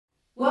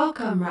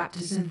Welcome,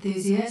 Raptors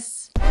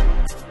enthusiasts.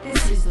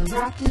 This is the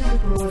Raptors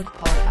Abroad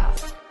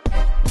podcast.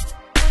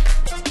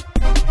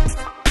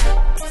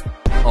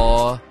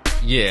 Aw,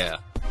 yeah.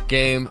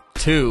 Game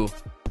 2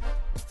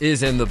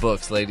 is in the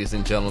books, ladies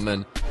and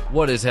gentlemen.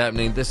 What is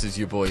happening? This is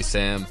your boy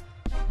Sam.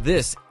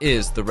 This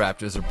is the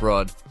Raptors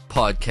Abroad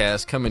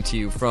podcast coming to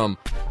you from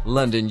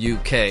London,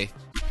 UK.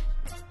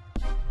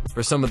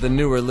 For some of the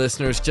newer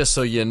listeners, just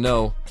so you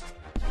know,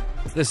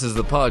 this is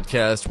the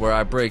podcast where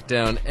I break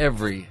down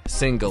every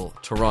single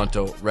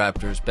Toronto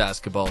Raptors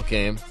basketball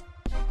game.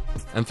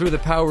 And through the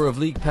power of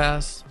League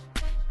Pass,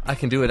 I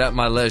can do it at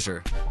my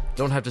leisure.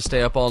 Don't have to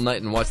stay up all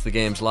night and watch the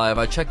games live.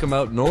 I check them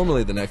out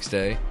normally the next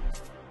day.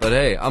 But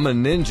hey, I'm a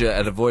ninja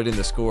at avoiding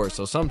the score,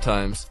 so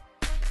sometimes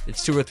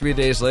it's 2 or 3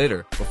 days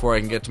later before I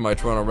can get to my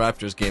Toronto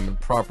Raptors game and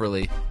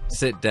properly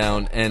sit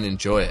down and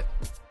enjoy it.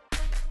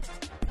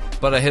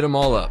 But I hit them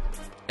all up.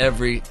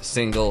 Every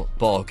single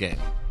ball game.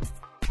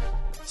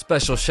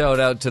 Special shout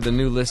out to the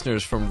new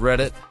listeners from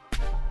Reddit.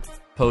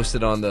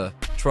 Posted on the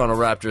Toronto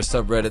Raptors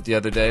subreddit the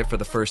other day for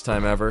the first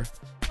time ever.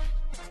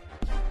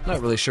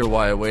 Not really sure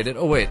why I waited.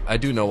 Oh wait, I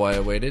do know why I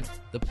waited.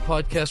 The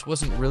podcast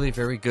wasn't really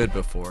very good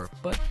before,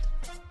 but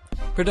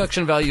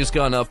production value's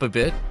gone up a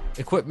bit.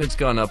 Equipment's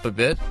gone up a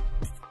bit.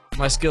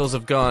 My skills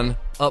have gone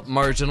up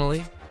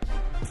marginally.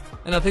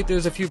 And I think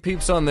there's a few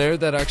peeps on there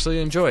that actually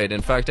enjoy it.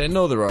 In fact, I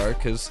know there are,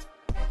 because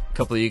a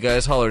couple of you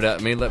guys hollered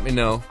at me, let me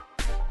know.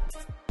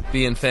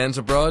 Being fans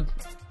abroad,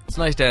 it's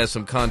nice to have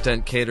some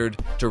content catered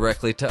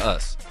directly to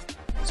us.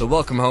 So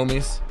welcome,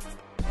 homies,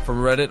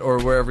 from Reddit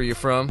or wherever you're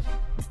from.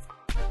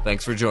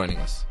 Thanks for joining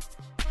us.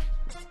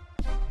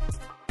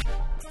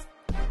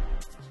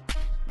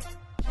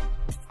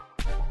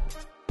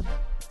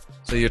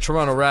 So your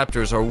Toronto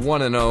Raptors are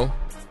 1-0.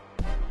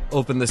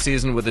 Opened the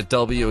season with a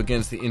W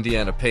against the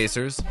Indiana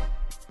Pacers.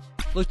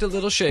 Looked a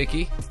little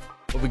shaky,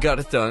 but we got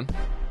it done.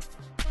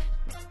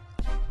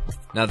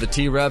 Now the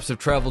T-Raps have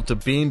traveled to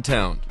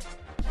Beantown,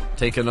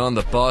 taking on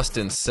the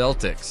Boston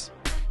Celtics,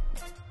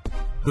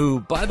 who,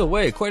 by the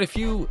way, quite a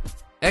few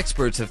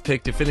experts have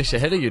picked to finish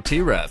ahead of your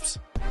T-Raps.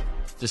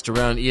 Just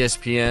around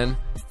ESPN,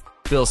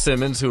 Bill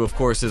Simmons, who of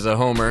course is a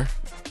homer.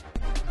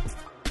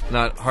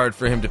 Not hard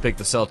for him to pick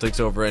the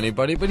Celtics over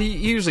anybody, but he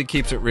usually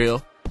keeps it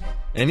real.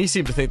 And he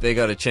seemed to think they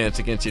got a chance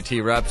against your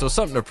T-Raps, so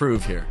something to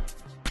prove here.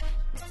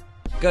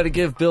 Gotta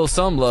give Bill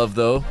some love,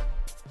 though.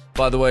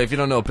 By the way, if you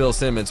don't know Bill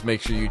Simmons,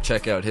 make sure you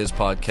check out his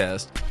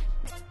podcast.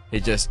 He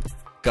just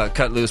got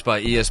cut loose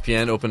by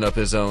ESPN, opened up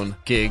his own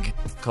gig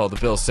called the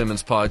Bill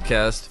Simmons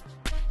Podcast.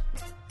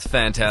 It's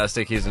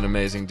fantastic. He's an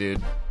amazing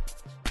dude.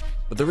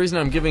 But the reason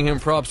I'm giving him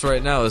props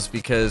right now is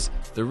because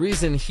the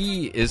reason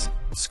he is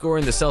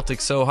scoring the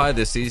Celtics so high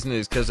this season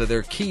is because of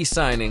their key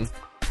signing,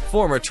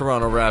 former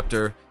Toronto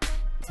Raptor,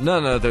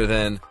 none other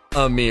than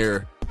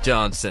Amir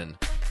Johnson.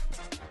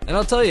 And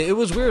I'll tell you, it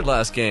was weird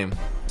last game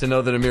to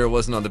know that Amir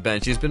wasn't on the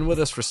bench. He's been with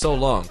us for so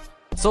long.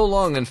 So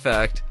long, in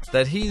fact,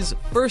 that he's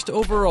first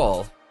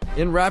overall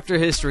in Raptor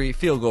history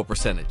field goal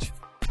percentage,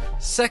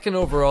 second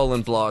overall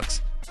in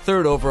blocks,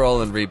 third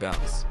overall in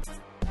rebounds.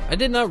 I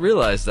did not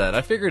realize that.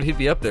 I figured he'd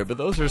be up there, but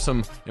those are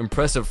some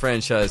impressive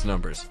franchise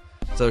numbers.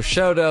 So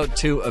shout out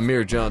to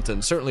Amir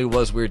Johnson. Certainly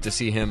was weird to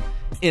see him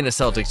in a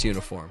Celtics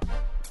uniform.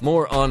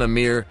 More on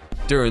Amir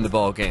during the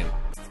ball game.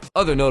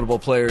 Other notable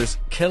players,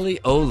 Kelly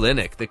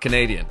Olynyk, the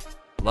Canadian.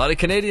 A lot of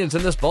Canadians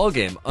in this ball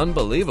game.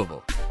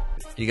 Unbelievable.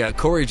 You got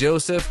Corey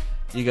Joseph.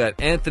 You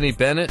got Anthony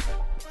Bennett.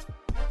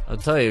 I'll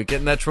tell you,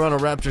 getting that Toronto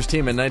Raptors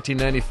team in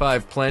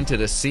 1995 planted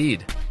a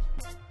seed.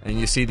 And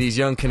you see these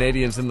young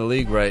Canadians in the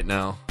league right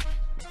now.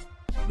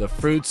 The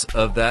fruits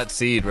of that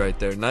seed right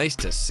there. Nice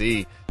to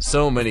see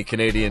so many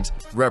Canadians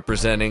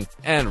representing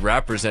and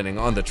representing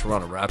on the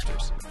Toronto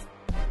Raptors.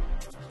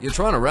 Your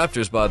Toronto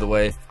Raptors, by the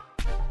way,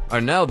 are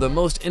now the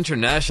most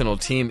international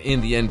team in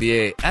the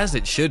NBA, as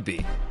it should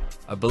be.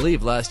 I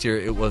believe last year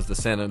it was the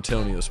San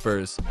Antonio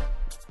Spurs.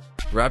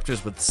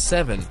 Raptors with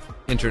 7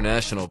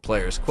 international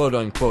players,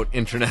 quote-unquote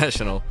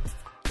international.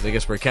 I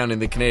guess we're counting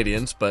the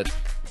Canadians, but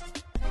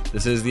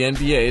this is the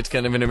NBA. It's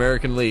kind of an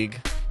American league,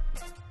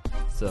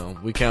 so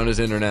we count as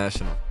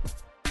international.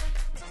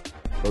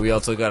 But we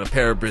also got a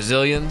pair of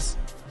Brazilians,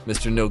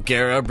 Mr.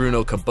 Nogueira,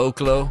 Bruno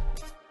Caboclo,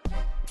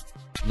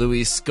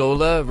 Luis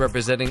Scola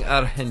representing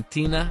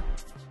Argentina.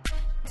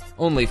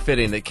 Only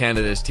fitting that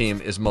Canada's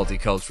team is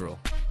multicultural.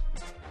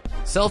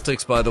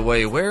 Celtics, by the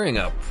way, wearing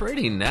a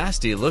pretty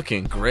nasty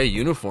looking gray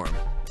uniform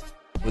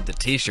with the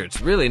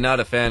t-shirts. Really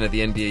not a fan of the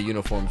NBA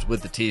uniforms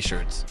with the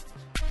t-shirts.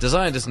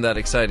 Design isn't that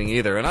exciting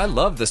either, and I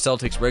love the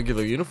Celtics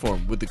regular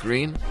uniform with the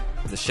green,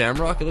 the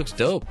shamrock. It looks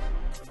dope.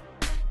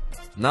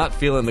 Not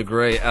feeling the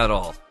gray at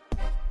all.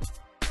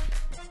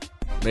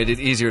 Made it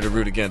easier to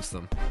root against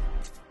them.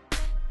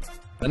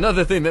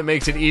 Another thing that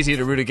makes it easy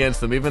to root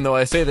against them, even though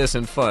I say this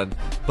in fun,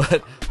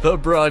 but the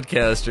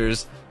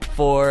broadcasters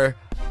for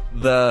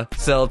the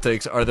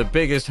Celtics are the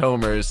biggest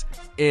homers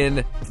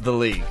in the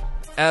league.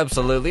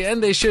 Absolutely,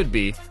 and they should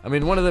be. I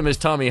mean, one of them is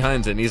Tommy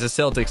Heinsohn. He's a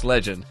Celtics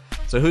legend.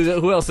 So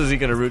who else is he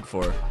going to root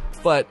for?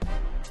 But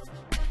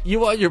you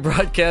want your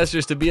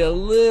broadcasters to be a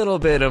little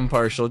bit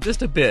impartial,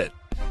 just a bit.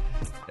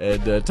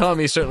 And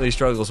Tommy certainly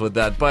struggles with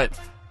that, but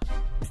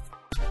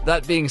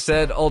that being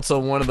said, also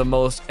one of the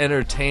most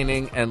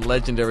entertaining and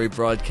legendary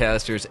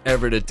broadcasters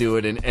ever to do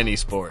it in any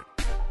sport.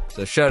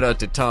 So shout out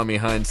to Tommy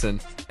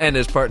Heinsohn and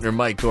his partner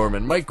Mike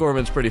Gorman. Mike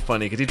Gorman's pretty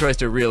funny because he tries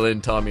to reel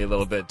in Tommy a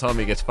little bit.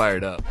 Tommy gets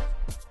fired up.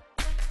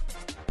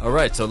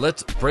 Alright, so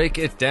let's break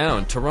it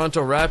down.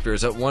 Toronto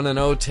Raptors at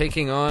 1-0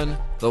 taking on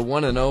the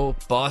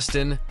 1-0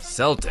 Boston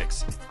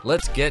Celtics.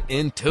 Let's get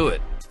into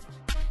it.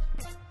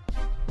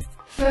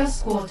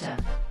 First quarter.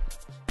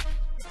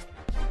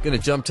 Gonna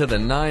jump to the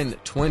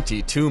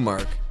 9:22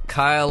 mark.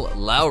 Kyle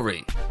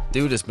Lowry.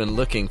 Dude has been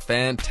looking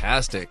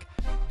fantastic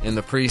in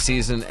the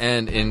preseason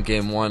and in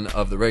game 1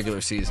 of the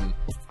regular season.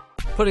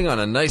 Putting on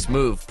a nice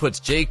move puts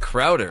Jay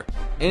Crowder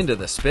into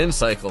the spin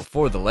cycle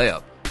for the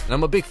layup. And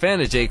I'm a big fan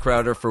of Jay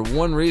Crowder for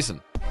one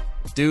reason.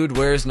 Dude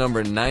wears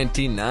number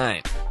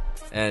 99.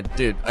 And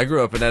dude, I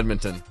grew up in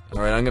Edmonton.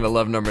 Alright, I'm gonna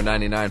love number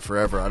 99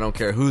 forever. I don't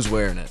care who's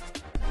wearing it.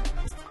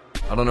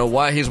 I don't know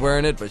why he's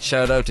wearing it, but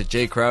shout out to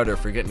Jay Crowder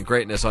for getting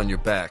greatness on your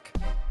back.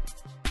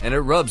 And it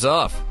rubs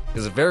off,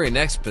 because the very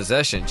next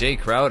possession, Jay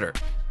Crowder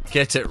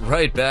gets it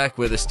right back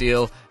with a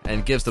steal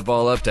and gives the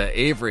ball up to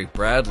Avery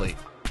Bradley,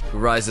 who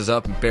rises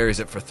up and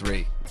buries it for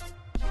 3.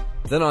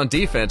 Then on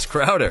defense,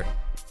 Crowder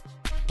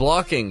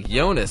blocking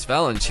Jonas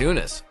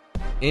Valanciunas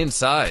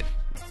inside,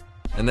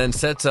 and then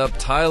sets up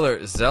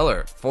Tyler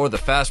Zeller for the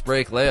fast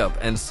break layup,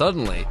 and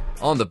suddenly,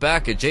 on the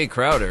back of Jay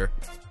Crowder,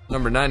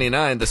 number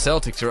 99, the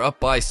Celtics are up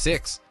by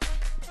 6.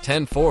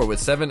 10-4 with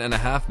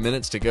 7.5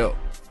 minutes to go.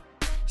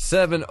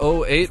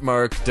 7:08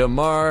 mark,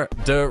 DeMar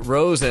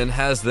DeRozan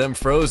has them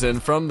frozen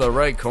from the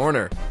right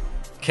corner.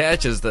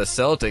 Catches the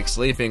Celtics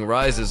sleeping,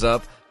 rises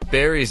up,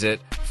 buries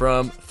it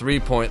from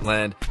three-point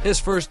land. His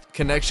first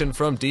connection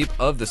from deep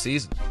of the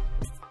season.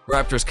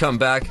 Raptors come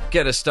back,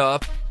 get a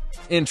stop.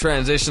 In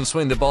transition,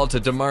 swing the ball to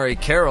Damari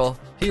Carroll.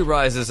 He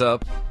rises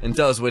up and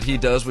does what he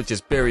does, which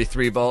is bury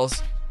 3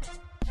 balls.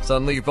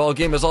 Suddenly, ball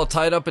game is all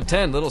tied up at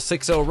 10. Little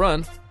 6-0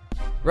 run.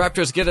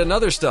 Raptors get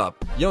another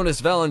stop.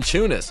 Jonas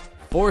Valanciunas,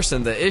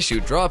 forcing the issue,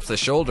 drops the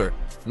shoulder,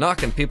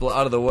 knocking people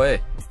out of the way,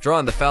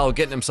 drawing the foul,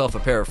 getting himself a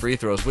pair of free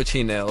throws, which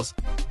he nails.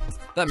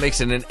 That makes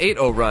it an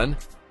 8-0 run.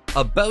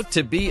 About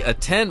to be a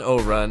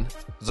 10-0 run.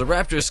 The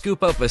Raptors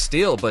scoop up a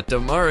steal, but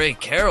Damari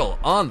Carroll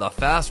on the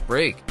fast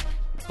break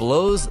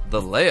blows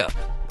the layup.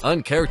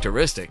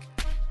 Uncharacteristic.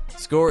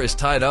 Score is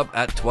tied up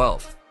at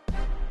 12.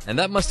 And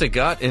that must have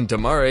got in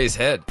Damari's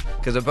head,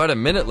 because about a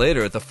minute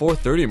later at the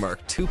 4:30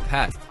 mark,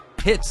 Tupat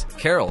hits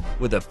Carroll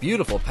with a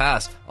beautiful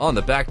pass on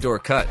the backdoor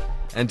cut.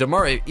 And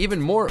Damari, even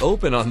more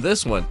open on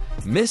this one,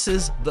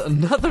 misses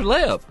another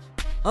layup.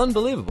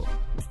 Unbelievable.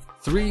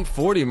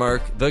 3:40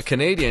 mark, the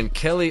Canadian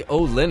Kelly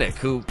Olynyk,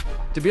 who,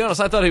 to be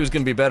honest, I thought he was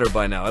going to be better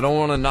by now. I don't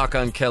want to knock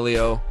on Kelly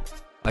O.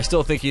 I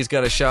still think he's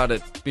got a shot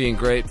at being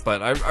great,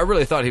 but I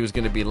really thought he was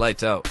going to be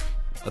lights out.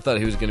 I thought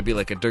he was going to be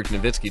like a Dirk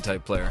Nowitzki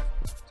type player.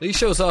 So he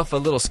shows off a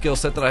little skill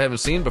set that I haven't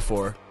seen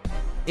before.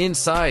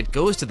 Inside,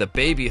 goes to the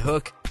baby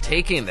hook,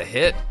 taking the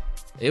hit.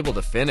 Able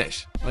to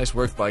finish. Nice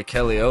work by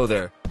Kelly O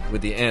there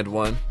with the and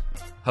one.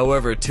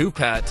 However,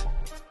 Tupat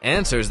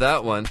answers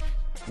that one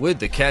with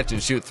the catch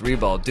and shoot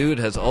 3-ball. Dude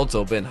has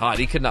also been hot.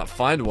 He could not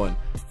find one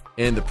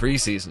in the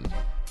preseason,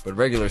 but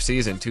regular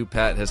season,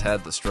 Tupat has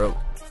had the stroke.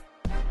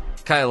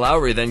 Kyle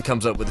Lowry then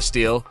comes up with a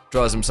steal,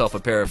 draws himself a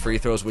pair of free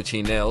throws, which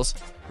he nails.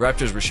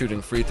 Raptors were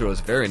shooting free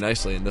throws very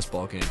nicely in this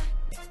ballgame.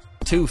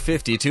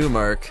 2:52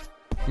 mark.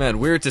 Man,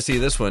 weird to see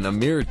this one.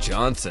 Amir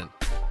Johnson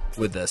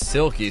with a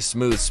silky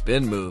smooth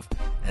spin move,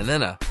 and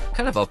then a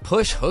kind of a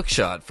push hook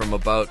shot from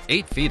about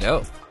 8 feet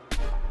out.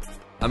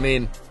 I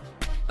mean,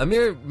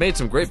 Amir made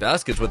some great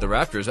baskets with the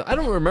Raptors. I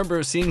don't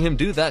remember seeing him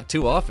do that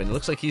too often. It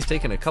looks like he's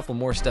taken a couple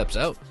more steps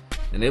out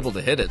and able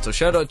to hit it. So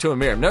shout out to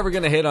Amir. I'm never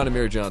going to hate on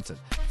Amir Johnson.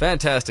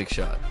 Fantastic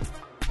shot.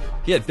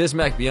 He had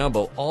Bismack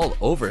Biyombo all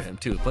over him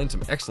too, playing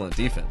some excellent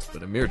defense.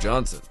 But Amir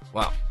Johnson,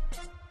 wow.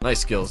 Nice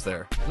skills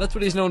there. And that's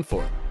what he's known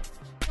for.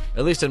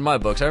 At least in my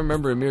books. I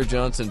remember Amir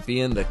Johnson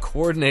being the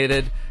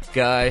coordinated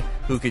guy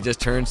who could just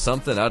turn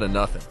something out of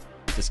nothing.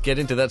 Just get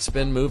into that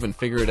spin move and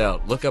figure it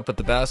out. Look up at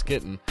the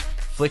basket and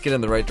flick it in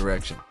the right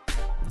direction.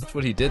 That's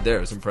what he did there.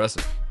 It's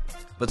impressive.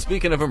 But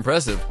speaking of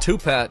impressive,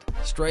 Tupat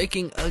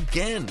striking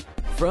again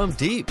from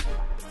deep.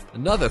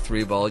 Another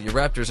 3-ball. Your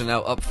Raptors are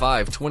now up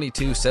 5,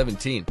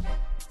 22-17.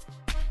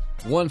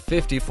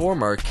 1:54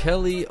 mark.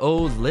 Kelly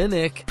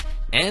Olynyk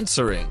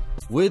answering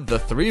with the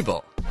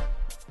 3-ball.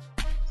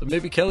 So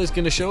maybe Kelly's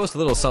going to show us a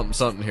little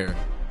something here.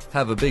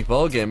 Have a big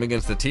ball game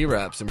against the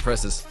T-Raps,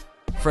 impress his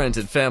friends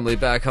and family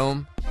back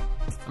home.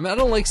 I mean, I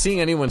don't like seeing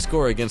anyone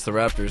score against the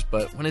Raptors,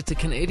 but when it's a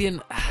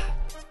Canadian,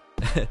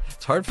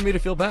 it's hard for me to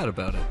feel bad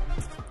about it.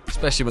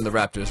 Especially when the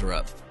Raptors are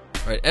up.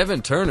 All right,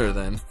 Evan Turner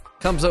then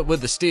comes up with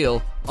the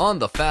steal on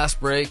the fast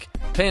break,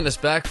 paying us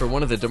back for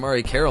one of the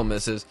Damari Carroll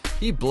misses.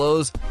 He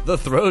blows the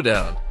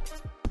throwdown.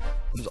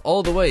 It was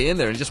all the way in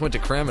there and just went to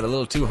cram it a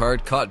little too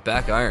hard, caught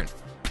back iron.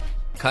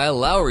 Kyle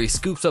Lowry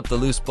scoops up the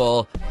loose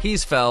ball.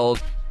 He's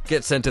fouled.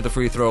 gets sent to the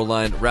free throw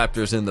line.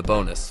 Raptors in the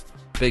bonus.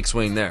 Big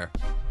swing there.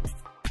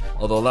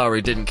 Although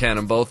Lowry didn't can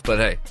them both, but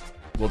hey,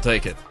 we'll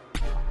take it.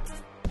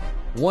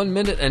 1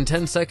 minute and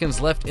 10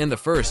 seconds left in the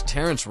first.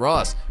 Terrence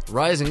Ross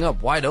rising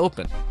up wide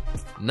open.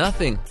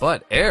 Nothing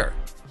but air.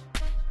 I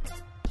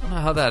don't know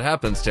how that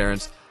happens,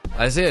 Terrence.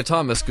 Isaiah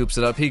Thomas scoops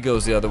it up. He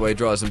goes the other way,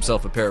 draws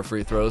himself a pair of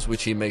free throws,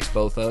 which he makes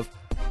both of.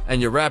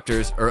 And your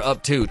Raptors are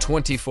up to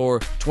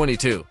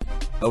 24-22.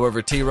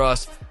 However, T.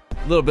 Ross,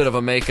 a little bit of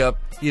a makeup.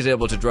 He's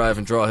able to drive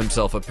and draw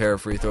himself a pair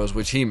of free throws,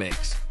 which he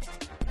makes.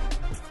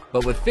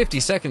 But with 50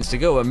 seconds to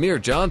go, Amir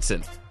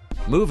Johnson,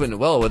 moving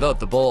well without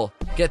the ball,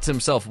 gets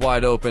himself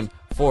wide open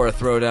for a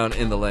throwdown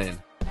in the lane.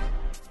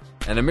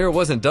 And Amir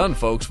wasn't done,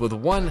 folks, with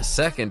 1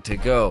 second to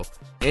go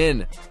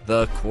in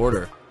the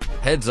quarter.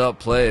 Heads up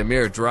play,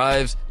 Amir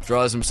drives,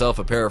 draws himself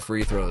a pair of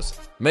free throws,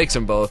 makes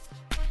them both,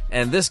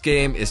 and this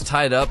game is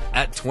tied up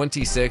at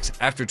 26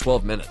 after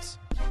 12 minutes.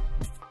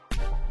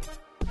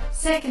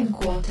 Second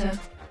quarter.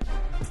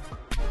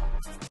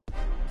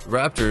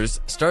 Raptors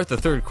start the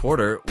third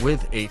quarter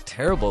with a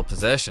terrible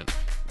possession.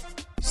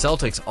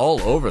 Celtics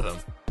all over them.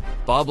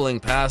 Bobbling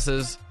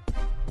passes,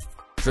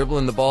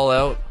 dribbling the ball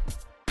out.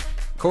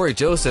 Corey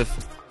Joseph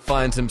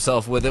finds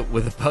himself with it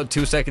with about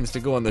 2 seconds to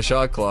go on the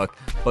shot clock,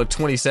 about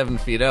 27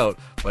 feet out,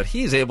 but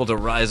he's able to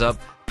rise up,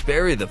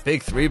 bury the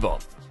big three ball.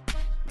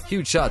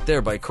 Huge shot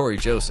there by Corey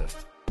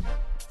Joseph.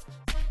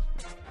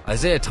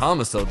 Isaiah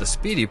Thomas, though, the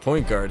speedy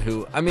point guard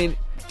who, I mean,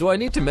 do I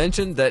need to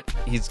mention that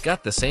he's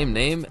got the same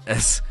name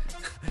as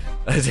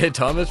Isaiah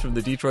Thomas from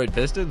the Detroit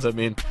Pistons? I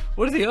mean,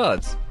 what are the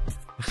odds?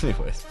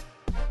 Anyways,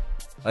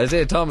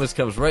 Isaiah Thomas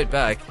comes right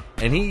back,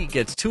 and he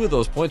gets 2 of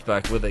those points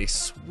back with a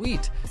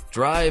sweet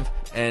drive,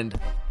 and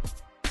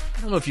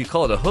I don't know if you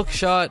call it a hook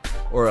shot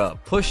or a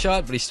push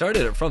shot, but he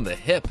started it from the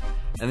hip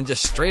and then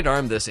just straight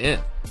armed this in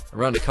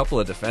around a couple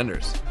of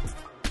defenders.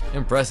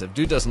 Impressive.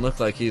 Dude doesn't look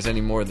like he's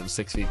any more than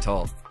 6 feet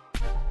tall,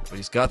 but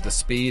he's got the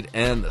speed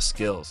and the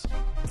skills.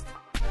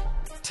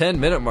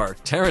 10-minute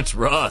mark, Terrence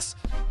Ross.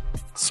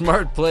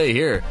 Smart play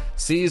here.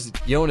 Sees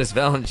Jonas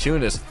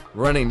Valanciunas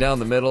running down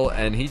the middle,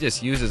 and he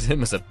just uses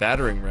him as a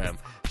battering ram.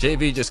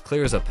 JV just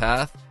clears a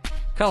path,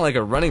 kind of like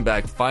a running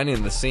back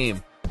finding the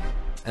seam.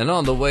 And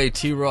on the way,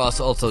 T. Ross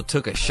also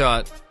took a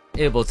shot,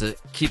 able to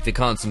keep the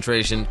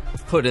concentration,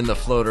 put in the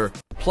floater,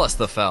 plus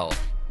the foul.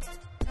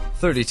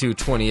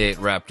 32-28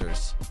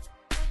 Raptors.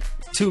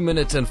 2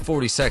 minutes and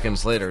 40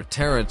 seconds later,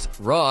 Terrence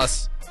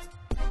Ross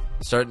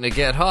starting to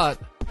get hot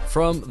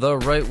from the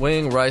right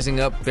wing, rising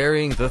up,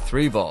 burying the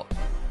three ball.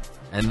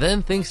 And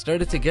then things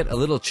started to get a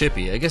little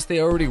chippy. I guess they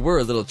already were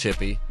a little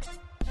chippy,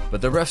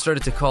 but the ref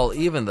started to call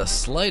even the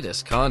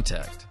slightest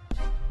contact.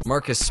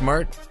 Marcus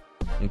Smart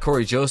and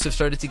Corey Joseph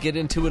started to get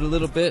into it a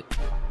little bit,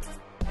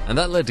 and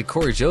that led to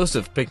Corey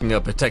Joseph picking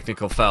up a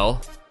technical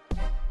foul,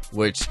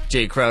 which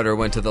Jay Crowder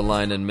went to the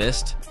line and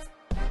missed.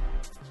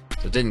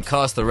 So it didn't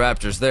cost the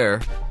Raptors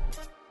there.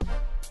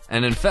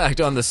 And in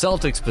fact, on the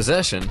Celtics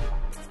possession,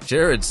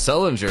 Jared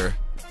Sullinger,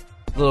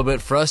 a little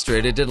bit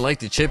frustrated, didn't like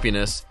the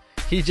chippiness.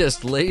 He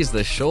just lays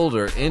the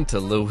shoulder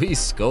into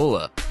Luis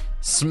Scola,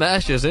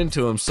 smashes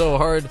into him so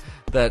hard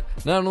that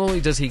not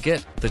only does he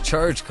get the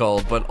charge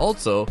called, but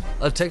also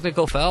a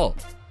technical foul.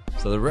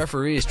 So the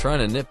referee is trying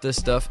to nip this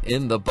stuff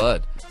in the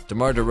bud.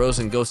 DeMar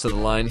DeRozan goes to the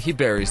line. He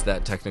buries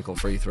that technical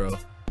free throw.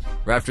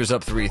 Raptors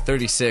up 3,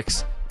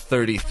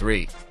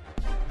 36-33.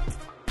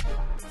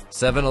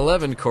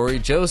 7-11, Corey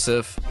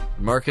Joseph,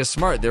 Marcus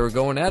Smart, they were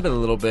going at it a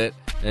little bit,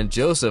 and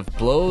Joseph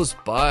blows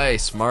by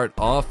Smart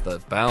off the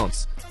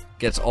bounce,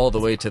 gets all the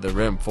way to the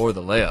rim for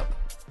the layup.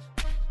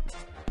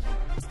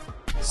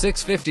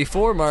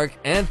 6:54 mark,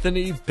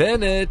 Anthony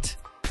Bennett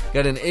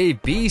got an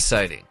AB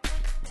sighting.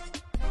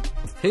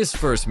 His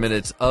first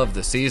minutes of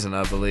the season,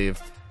 I believe.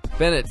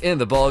 Bennett in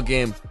the ball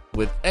game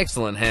with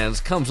excellent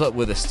hands, comes up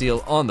with a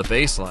steal on the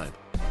baseline.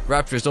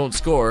 Raptors don't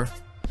score.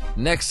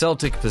 Next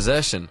Celtic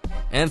possession,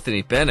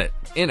 Anthony Bennett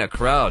in a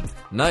crowd.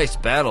 Nice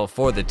battle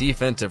for the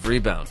defensive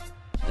rebound.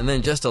 And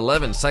then just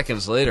 11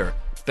 seconds later,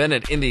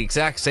 Bennett in the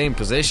exact same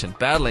position,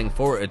 battling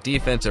for a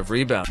defensive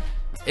rebound.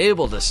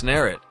 Able to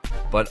snare it,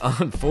 but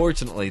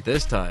unfortunately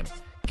this time,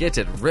 gets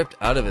it ripped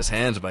out of his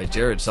hands by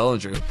Jared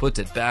Sullinger, who puts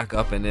it back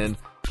up and in,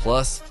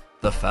 plus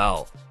the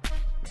foul.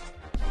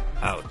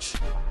 Ouch.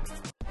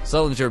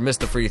 Sullinger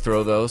missed the free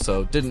throw though,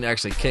 so didn't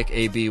actually kick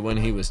AB when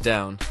he was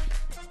down.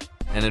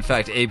 And in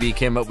fact, AB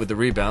came up with the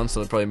rebound,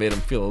 so it probably made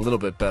him feel a little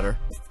bit better.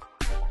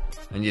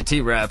 And your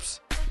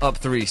T-Raps up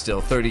 3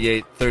 still,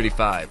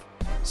 38-35.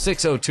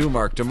 6:02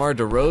 mark, DeMar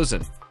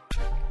DeRozan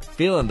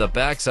feeling the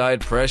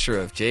backside pressure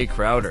of Jay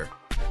Crowder.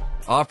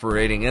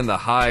 Operating in the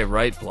high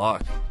right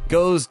block.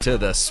 Goes to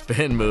the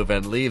spin move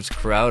and leaves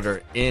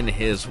Crowder in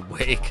his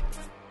wake.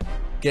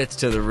 Gets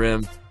to the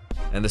rim,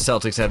 and the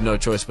Celtics have no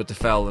choice but to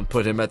foul and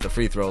put him at the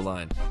free throw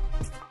line.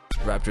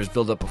 Raptors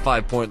build up a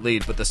 5-point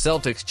lead, but the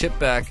Celtics chip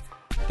back.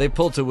 They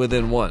pull to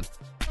within 1.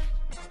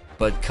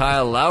 But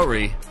Kyle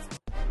Lowry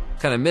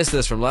kind of missed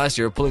this from last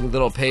year, pulling a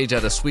little page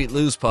out of Sweet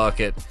Lou's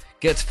pocket.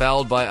 Gets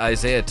fouled by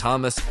Isaiah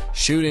Thomas,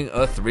 shooting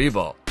a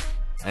 3-ball.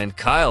 and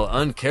Kyle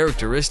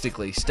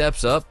uncharacteristically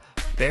steps up,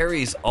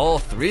 buries all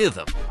 3 of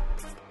them.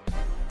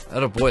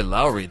 Attaboy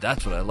Lowry,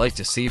 that's what I like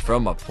to see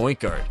from a point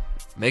guard,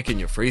 making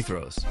your free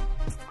throws.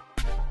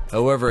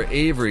 However,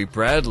 Avery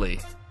Bradley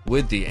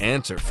with the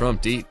answer from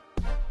deep.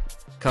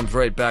 Comes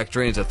right back,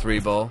 drains a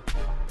 3-ball.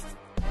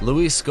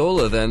 Luis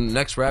Scola then,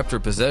 next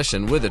Raptor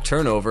possession with a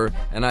turnover,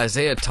 and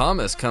Isaiah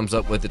Thomas comes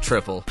up with the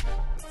triple.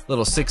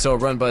 Little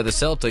 6-0 run by the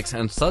Celtics,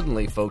 and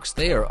suddenly, folks,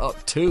 they are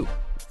up 2.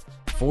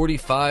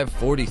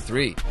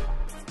 45-43.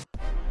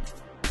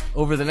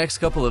 Over the next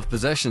couple of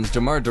possessions,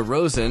 DeMar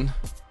DeRozan,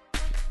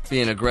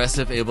 being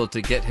aggressive, able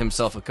to get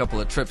himself a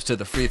couple of trips to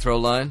the free throw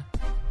line.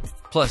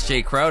 Plus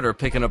Jay Crowder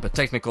picking up a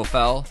technical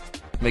foul.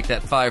 Make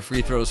that 5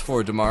 free throws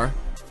for DeMar.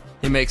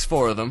 He makes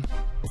 4 of them.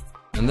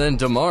 And then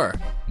DeMar,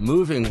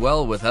 moving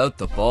well without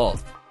the ball.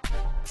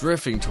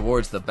 Drifting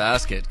towards the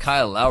basket,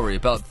 Kyle Lowry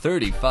about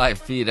 35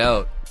 feet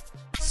out.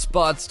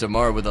 Spots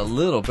DeMar with a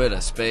little bit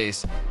of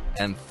space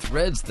and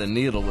threads the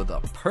needle with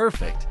a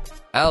perfect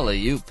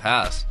alley-oop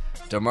pass.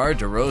 DeMar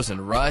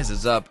DeRozan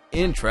rises up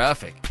in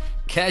traffic,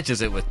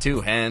 catches it with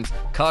 2 hands,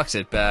 cocks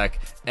it back,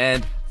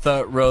 and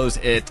throws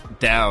it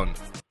down.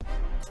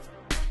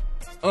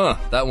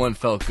 That one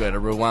felt good. I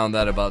rewound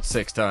that about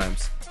 6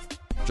 times.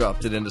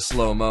 Dropped it into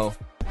slow-mo.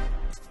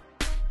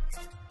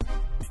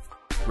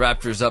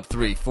 Raptors up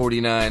 3,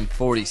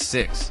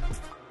 49-46.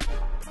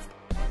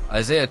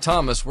 Isaiah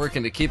Thomas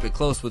working to keep it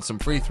close with some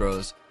free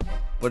throws.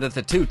 But at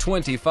the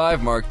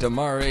 2:25 mark,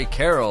 DeMar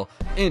Carroll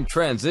in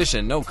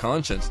transition, no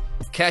conscience.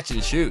 Catch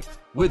and shoot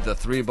with the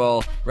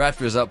 3-ball.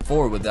 Raptors up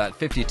 4 with that,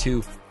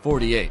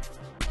 52-48.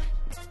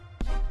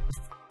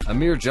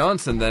 Amir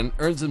Johnson then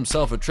earns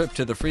himself a trip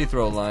to the free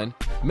throw line,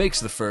 makes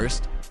the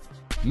first,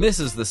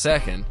 misses the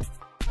second,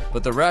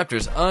 but the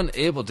Raptors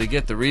unable to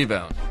get the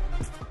rebound.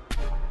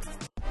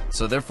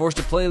 So they're forced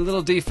to play a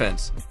little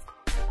defense.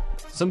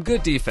 Some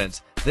good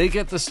defense. They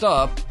get the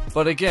stop,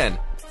 but again,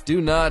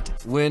 do not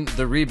win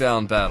the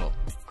rebound battle.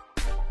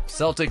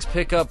 Celtics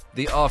pick up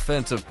the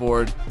offensive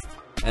board,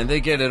 and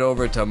they get it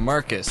over to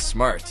Marcus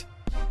Smart.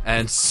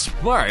 And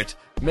Smart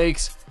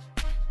makes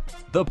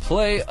the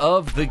play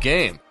of the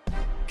game.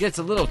 Gets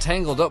a little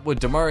tangled up with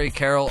DeMar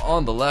Carroll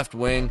on the left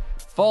wing,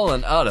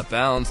 fallen out of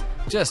bounds,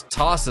 just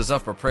tosses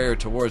up a prayer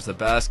towards the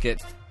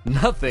basket.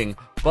 Nothing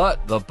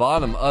but the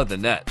bottom of the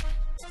net.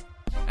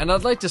 And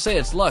I'd like to say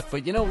it's luck,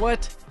 but you know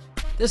what?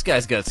 This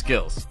guy's got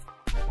skills.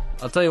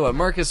 I'll tell you what,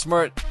 Marcus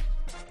Smart,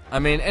 I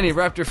mean, any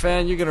Raptor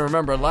fan, you're going to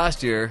remember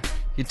last year,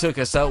 he took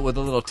us out with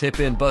a little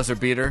tip-in buzzer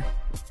beater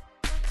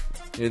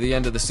near the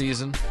end of the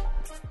season.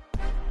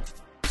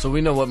 So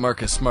we know what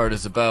Marcus Smart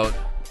is about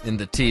in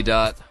the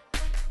T-dot.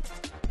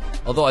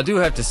 Although I do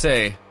have to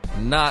say,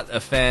 not a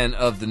fan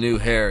of the new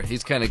hair.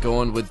 He's kind of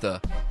going with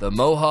the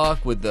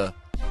mohawk with the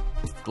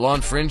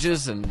blonde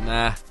fringes, and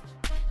nah,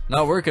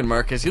 not working,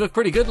 Marcus. You looked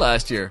pretty good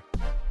last year.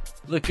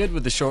 You look good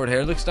with the short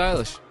hair, look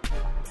stylish.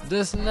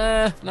 This,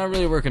 nah, not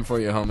really working for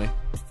you, homie.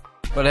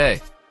 But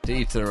hey, to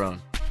each their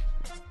own.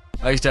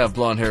 I used to have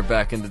blonde hair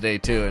back in the day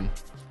too, and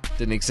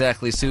didn't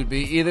exactly suit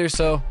me either,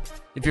 so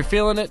if you're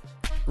feeling it,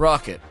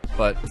 rock it.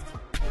 But,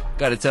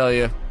 gotta tell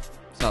you,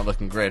 it's not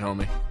looking great,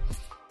 homie.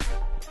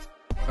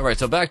 Alright,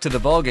 so back to the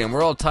ballgame.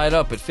 We're all tied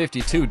up at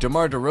 52.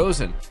 DeMar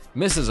DeRozan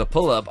misses a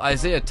pull-up.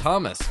 Isaiah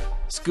Thomas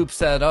scoops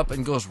that up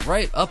and goes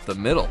right up the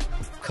middle.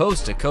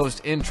 Coast to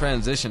coast in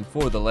transition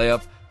for the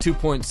layup.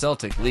 2-point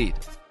Celtic lead.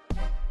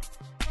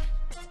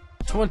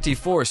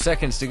 24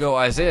 seconds to go.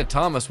 Isaiah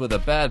Thomas with a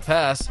bad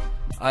pass.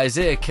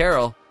 Isaiah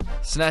Carroll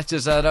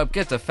snatches that up,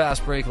 gets a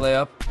fast break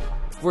layup.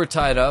 We're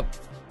tied up.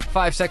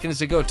 5 seconds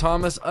to go.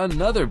 Thomas,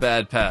 another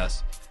bad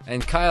pass.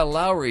 And Kyle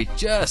Lowry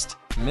just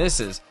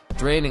misses,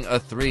 draining a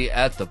 3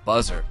 at the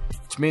buzzer,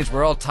 which means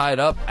we're all tied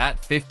up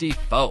at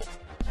 54.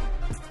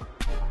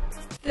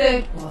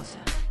 Third quarter.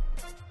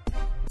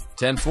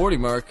 10:40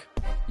 mark.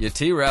 Your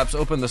T-Raps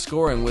open the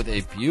scoring with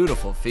a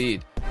beautiful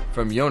feed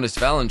from Jonas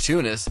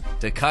Valanciunas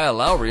to Kyle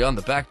Lowry on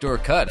the backdoor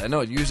cut. I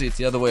know usually it's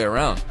the other way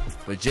around,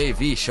 but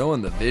JV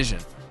showing the vision,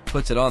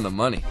 puts it on the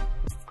money.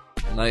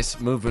 Nice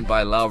movement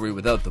by Lowry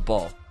without the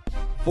ball.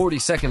 40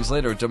 seconds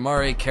later,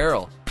 DeMar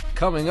Carroll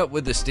coming up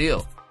with the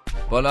steal.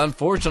 But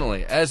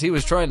unfortunately, as he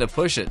was trying to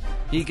push it,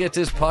 he gets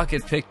his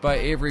pocket picked by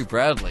Avery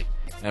Bradley,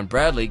 and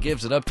Bradley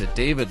gives it up to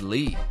David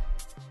Lee.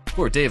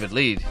 Poor David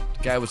Lee.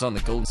 The guy was on the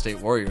Golden State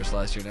Warriors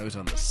last year, now he's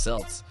on the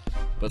Celts.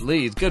 But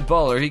Lee's good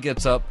baller, he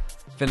gets up,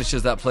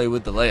 finishes that play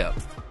with the layup.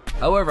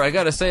 However, I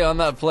gotta say on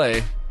that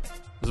play,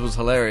 this was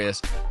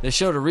hilarious, they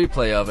showed a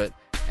replay of it,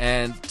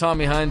 and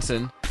Tommy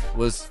Heinsohn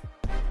was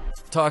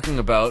talking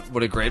about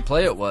what a great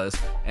play it was,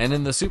 and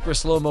in the super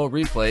slow-mo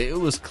replay, it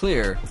was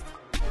clear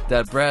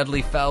that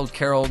Bradley fouled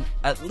Carroll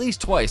at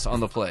least twice on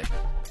the play.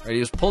 Right, he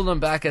was pulling him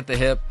back at the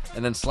hip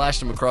and then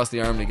slashed him across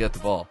the arm to get the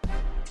ball.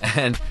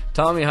 And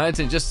Tommy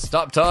Heinsohn just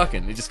stopped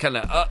talking. He just kind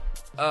of,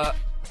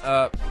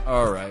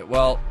 alright,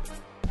 well,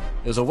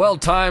 it was a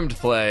well-timed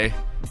play,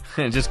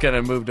 and just kind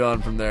of moved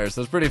on from there,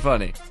 so it's pretty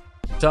funny.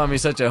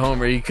 Tommy's such a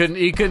homer, he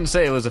couldn't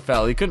say it was a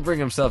foul. He couldn't bring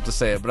himself to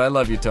say it, but I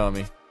love you,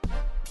 Tommy.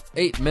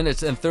 8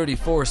 minutes and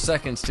 34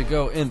 seconds to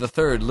go in the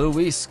third.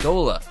 Luis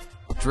Scola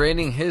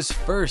draining his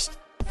first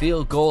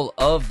field goal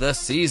of the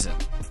season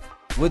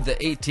with the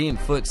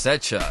 18-foot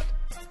set shot.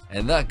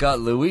 And that got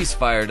Luis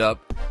fired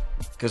up,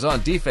 because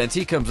on defense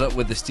he comes up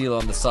with the steal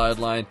on the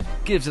sideline,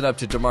 gives it up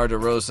to DeMar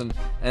DeRozan,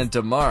 and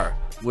DeMar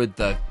with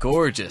the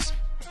gorgeous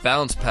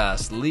bounce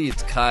pass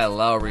leads Kyle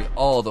Lowry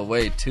all the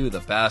way to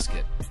the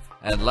basket.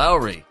 And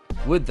Lowry,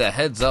 with the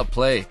heads-up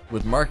play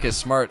with Marcus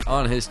Smart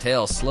on his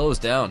tail, slows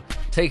down,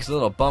 takes a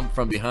little bump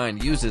from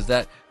behind, uses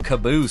that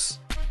caboose,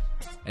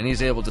 and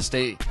he's able to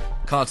stay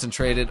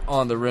concentrated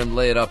on the rim,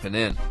 lay it up and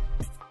in.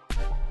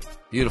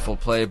 Beautiful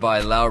play by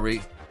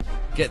Lowry,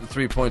 getting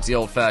 3 points the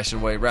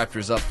old-fashioned way.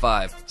 Raptors up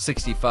 5,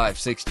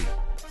 65-60.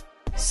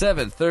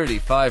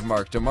 7:35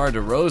 mark, DeMar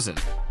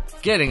DeRozan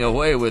getting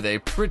away with a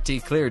pretty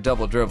clear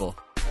double dribble.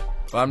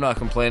 But I'm not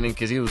complaining,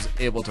 because he was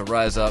able to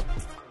rise up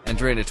and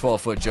drain a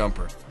 12-foot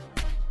jumper.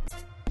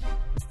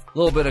 A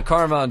little bit of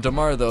karma on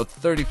DeMar, though.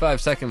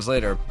 35 seconds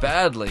later,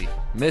 badly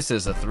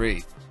misses a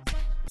three.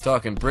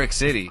 Talking Brick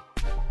City.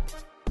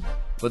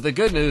 But the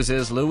good news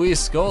is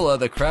Luis Scola,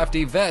 the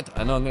crafty vet,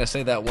 I know I'm going to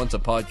say that once a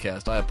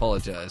podcast, I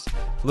apologize.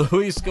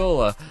 Luis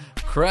Scola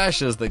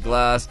crashes the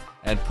glass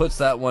and puts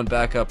that one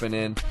back up and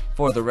in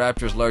for the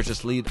Raptors'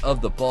 largest lead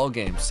of the ball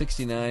game,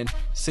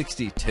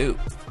 69-62.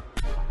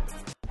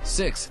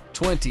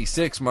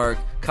 6:26 mark,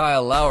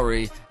 Kyle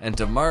Lowry and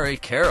DeMar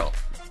Carroll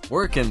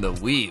working the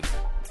weave.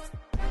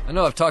 I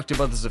know I've talked to you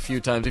about this a few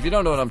times. If you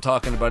don't know what I'm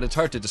talking about, it's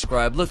hard to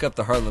describe. Look up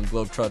the Harlem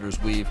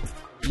Globetrotters weave.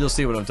 You'll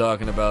see what I'm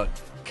talking about.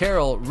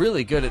 Carroll,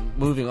 really good at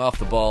moving off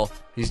the ball.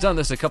 He's done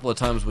this a couple of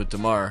times with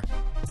DeMar,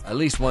 at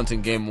least once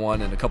in Game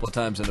 1 and a couple of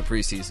times in the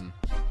preseason.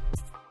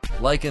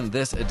 Liken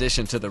this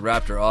addition to the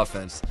Raptor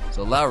offense.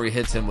 So Lowry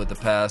hits him with the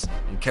pass,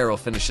 and Carroll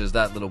finishes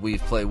that little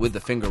weave play with the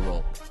finger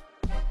roll.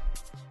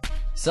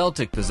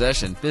 Celtic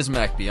possession,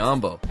 Bismack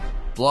Biyombo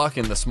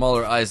blocking the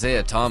smaller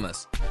Isaiah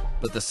Thomas,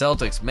 but the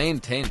Celtics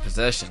maintain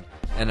possession,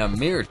 and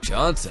Amir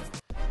Johnson,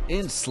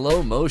 in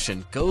slow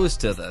motion, goes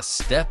to the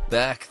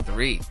step-back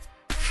three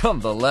from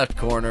the left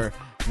corner,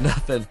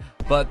 nothing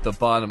but the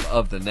bottom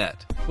of the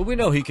net. But we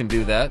know he can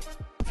do that.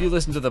 If you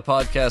listened to the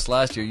podcast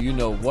last year, you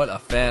know what a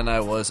fan I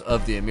was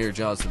of the Amir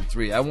Johnson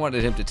three. I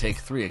wanted him to take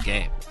 3 a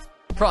game.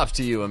 Props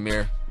to you,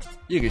 Amir.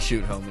 You can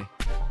shoot, homie.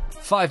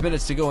 5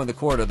 minutes to go in the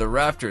quarter. The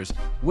Raptors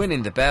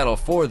winning the battle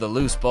for the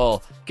loose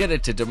ball, get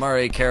it to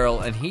DeMar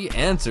Carroll, and he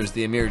answers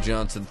the Amir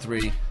Johnson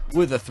three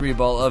with a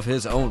 3-ball of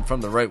his own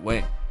from the right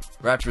wing.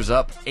 Raptors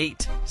up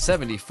 8,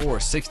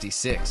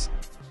 74-66.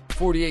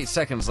 48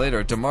 seconds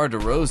later, DeMar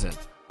DeRozan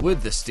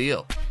with the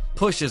steal,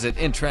 pushes it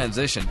in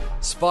transition,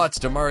 spots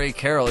DeMar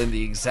Carroll in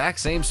the exact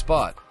same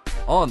spot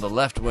on the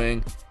left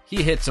wing.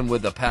 He hits him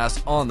with the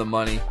pass on the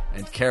money,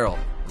 and Carroll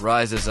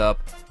rises up,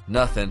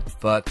 nothing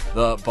but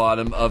the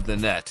bottom of the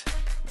net.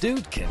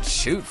 Dude can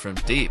shoot from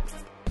deep.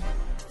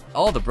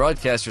 All the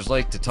broadcasters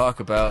like to talk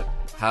about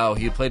how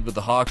he played with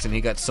the Hawks and he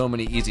got so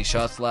many easy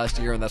shots last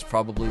year, and that's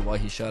probably why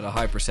he shot a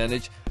high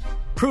percentage.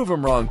 Prove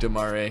him wrong,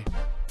 DeMar.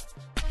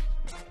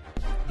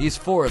 He's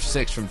 4 of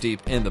 6 from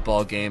deep in the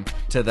ball game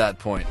to that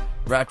point.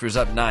 Raptors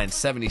up 9,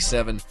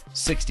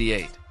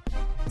 77-68.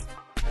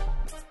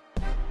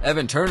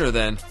 Evan Turner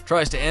then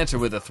tries to answer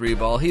with a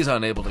 3-ball. He's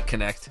unable to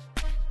connect.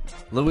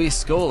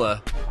 Luis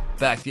Scola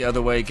back the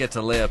other way, gets a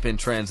layup in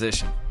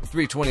transition.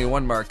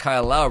 3:21 mark,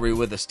 Kyle Lowry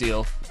with a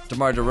steal.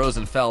 DeMar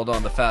DeRozan fouled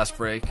on the fast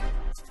break.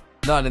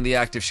 Not in the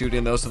act of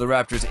shooting though, so the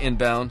Raptors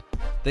inbound.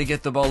 They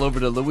get the ball over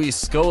to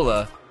Luis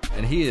Scola,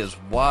 and he is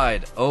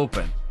wide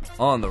open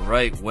on the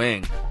right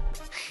wing.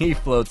 He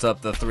floats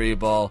up the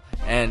 3-ball,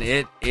 and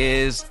it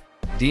is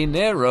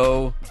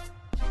dinero.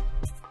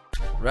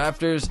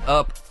 Raptors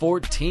up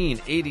 14,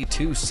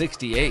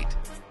 82-68.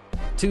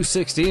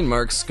 2:16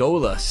 mark,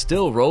 Scola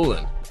still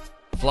rolling.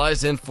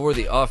 Flies in for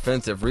the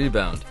offensive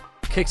rebound.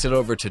 Kicks it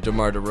over to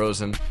DeMar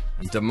DeRozan,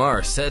 and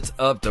DeMar sets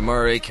up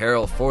DeMar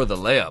Carroll for the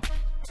layup.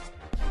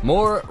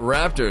 More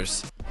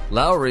Raptors.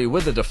 Lowry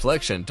with the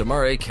deflection.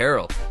 DeMar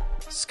Carroll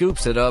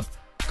scoops it up,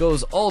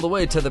 goes all the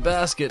way to the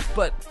basket,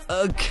 but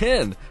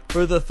again,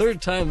 for the 3rd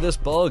time this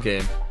ball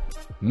game,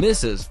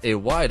 misses a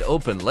wide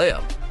open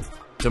layup.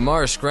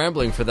 DeMar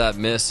scrambling for that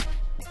miss.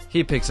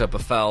 He picks up a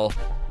foul.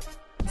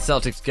 The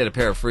Celtics get a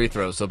pair of free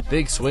throws, so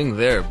big swing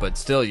there, but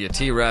still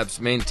T-Raps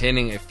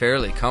maintaining a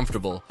fairly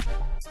comfortable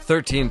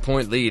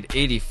 13-point lead,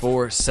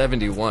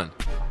 84-71.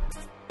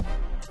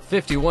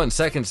 51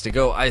 seconds to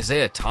go.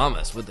 Isaiah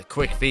Thomas with the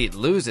quick feet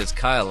loses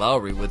Kyle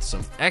Lowry with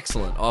some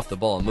excellent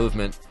off-the-ball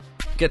movement.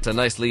 Gets a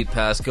nice lead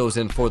pass, goes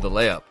in for the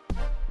layup.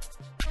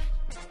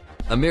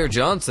 Amir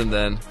Johnson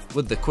then,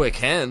 with the quick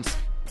hands,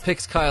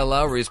 picks Kyle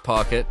Lowry's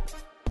pocket,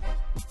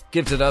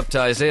 gives it up to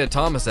Isaiah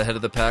Thomas ahead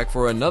of the pack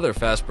for another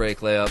fast break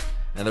layup,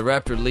 and the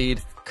Raptor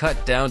lead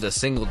cut down to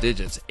single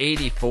digits,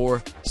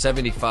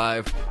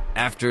 84-75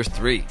 after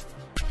 3.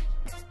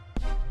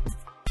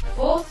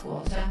 Fourth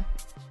quarter.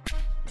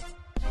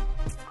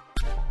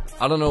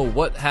 I don't know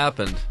what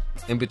happened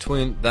in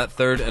between that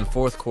 3rd and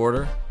 4th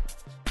quarter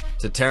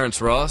to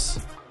Terrence Ross,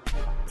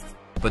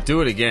 but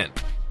do it again.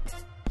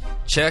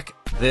 Check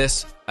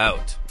this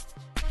out.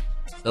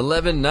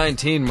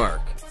 11-19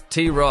 mark.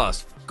 T.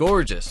 Ross,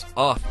 gorgeous,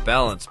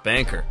 off-balance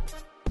banker.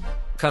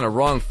 Kind of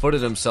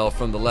wrong-footed himself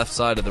from the left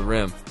side of the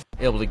rim,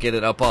 able to get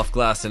it up off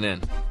glass and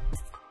in.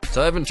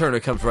 So Evan Turner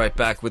comes right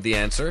back with the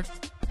answer.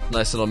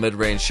 Nice little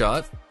mid-range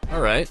shot.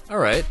 All right.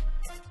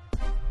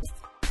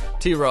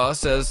 T. Ross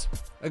says,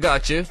 I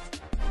got you.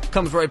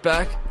 Comes right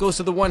back, goes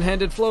to the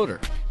one-handed floater.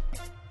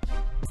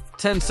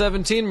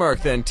 10-17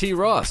 mark then, T.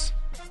 Ross.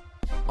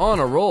 On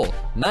a roll,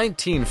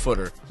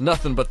 19-footer,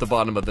 nothing but the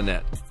bottom of the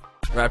net.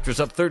 Raptors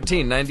up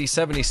 13,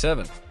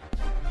 90-77.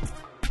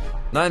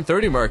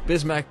 9:30 mark,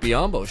 Bismack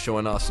Biyombo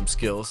showing off some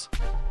skills.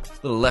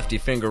 Little lefty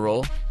finger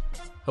roll.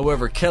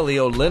 However, Kelly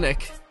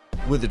Olynyk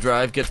with the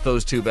drive gets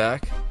those two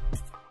back.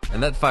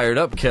 And that fired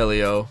up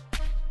Kelly O.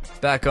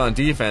 Back on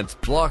defense,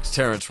 blocks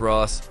Terrence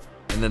Ross,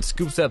 and then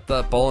scoops up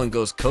that ball and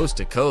goes coast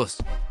to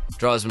coast.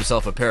 Draws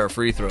himself a pair of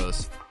free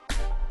throws.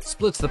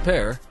 Splits the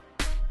pair.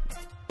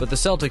 But the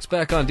Celtics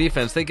back on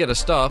defense, they get a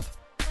stop.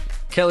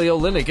 Kelly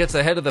Olynyk gets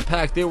ahead of the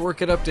pack, they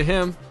work it up to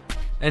him,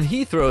 and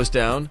he throws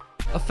down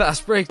a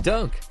fast break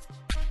dunk.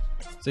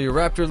 So your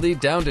Raptor lead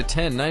down to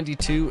 10,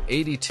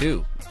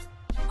 92-82.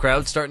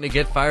 Crowd starting to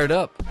get fired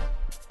up.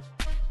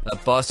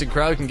 That Boston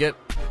crowd can get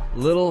a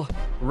little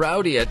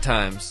rowdy at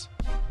times.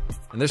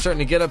 And they're starting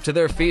to get up to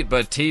their feet,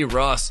 but T.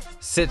 Ross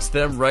sits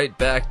them right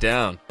back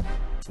down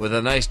with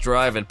a nice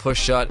drive and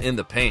push shot in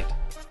the paint.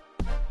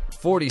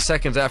 40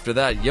 seconds after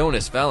that,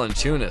 Jonas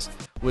Valanciunas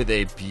with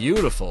a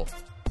beautiful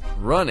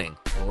running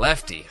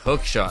lefty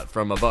hook shot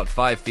from about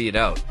 5 feet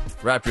out.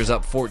 Raptors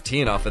up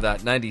 14 off of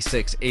that,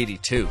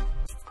 96-82.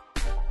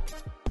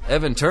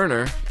 Evan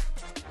Turner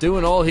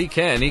doing all he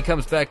can. He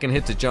comes back and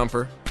hits a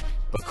jumper.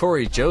 But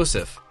Corey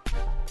Joseph,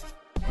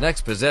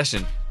 next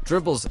possession,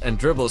 dribbles and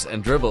dribbles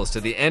and dribbles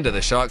to the end of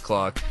the shot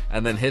clock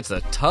and then hits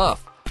a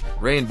tough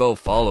rainbow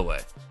fall away.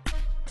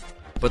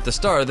 But the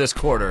star of this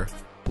quarter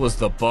was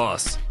the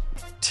boss,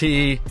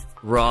 T.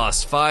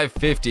 Ross.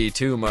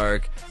 5:52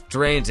 mark,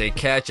 drains a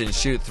catch and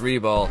shoot three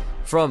ball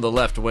from the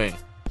left wing.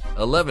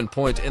 11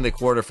 points in the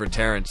quarter for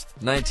Terrence,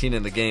 19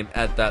 in the game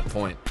at that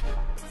point.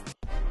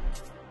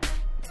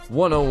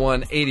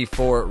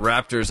 101-84,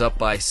 Raptors up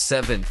by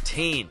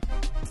 17.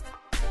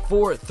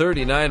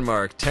 4:39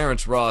 mark,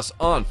 Terrence Ross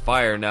on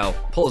fire now,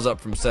 pulls up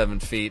from 7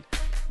 feet.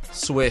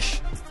 Swish.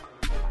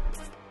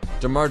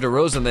 DeMar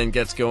DeRozan then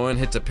gets going,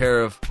 hits a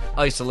pair of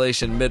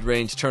isolation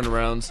mid-range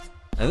turnarounds,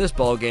 and this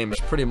ball game is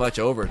pretty much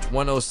over. It's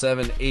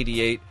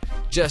 107-88,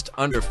 just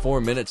under 4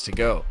 minutes to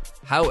go.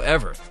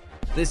 However,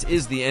 this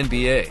is the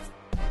NBA,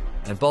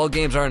 and ball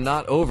games are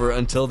not over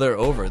until they're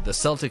over. The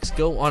Celtics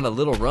go on a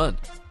little run.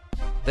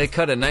 They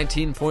cut a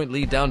 19-point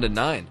lead down to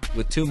 9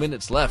 with 2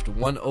 minutes left,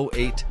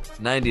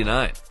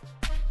 108-99.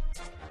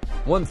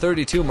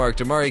 132 mark,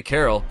 DeMarre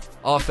Carroll,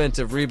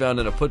 offensive rebound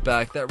and a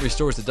putback that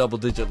restores the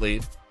double-digit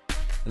lead.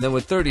 And then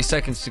with 30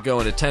 seconds to go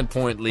and a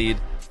 10-point lead,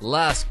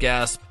 last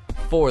gasp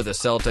for the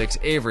Celtics,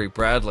 Avery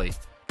Bradley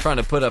trying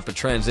to put up a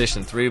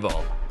transition three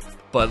ball.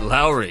 But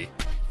Lowry,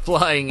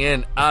 flying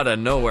in out of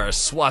nowhere,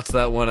 swats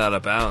that one out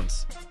of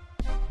bounds.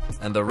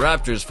 And the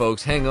Raptors,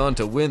 folks, hang on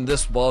to win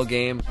this ball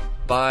game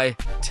by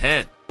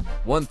 10,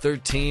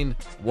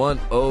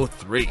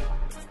 113-103,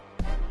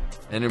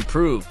 and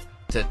improve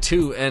to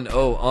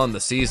 2-0 on the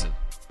season.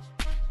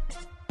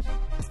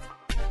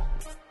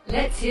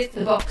 Let's hit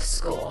the box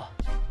score.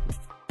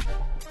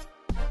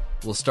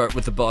 We'll start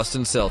with the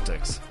Boston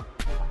Celtics.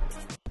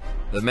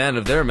 The man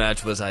of their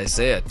match was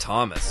Isaiah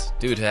Thomas.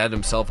 Dude had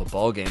himself a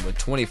ball game with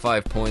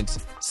 25 points,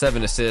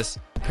 7 assists,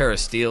 pair of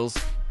steals,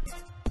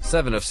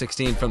 7 of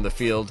 16 from the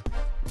field.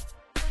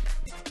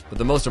 But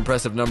the most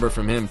impressive number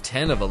from him,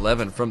 10 of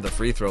 11 from the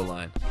free throw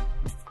line.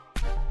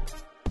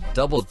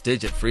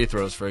 Double-digit free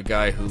throws for a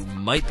guy who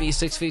might be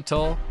 6 feet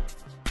tall.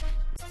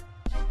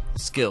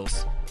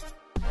 Skills.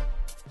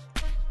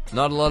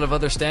 Not a lot of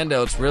other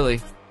standouts, really.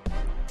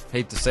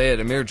 Hate to say it,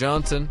 Amir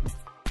Johnson,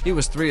 he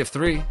was 3 of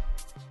 3.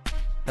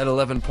 Had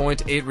 11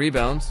 points, 8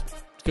 rebounds.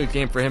 Good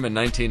game for him in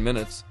 19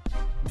 minutes.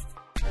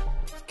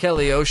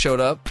 Kelly O showed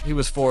up. He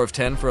was 4 of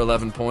 10 for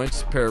 11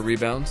 points, pair of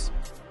rebounds.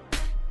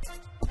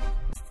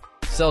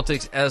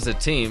 Celtics as a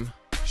team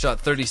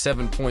shot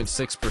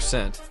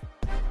 37.6%.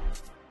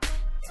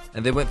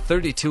 And they went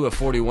 32 of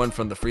 41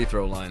 from the free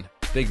throw line.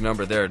 Big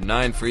number there,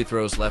 9 free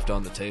throws left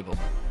on the table.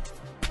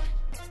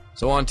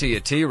 So on to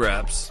your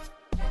T-Raps.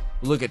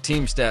 We'll look at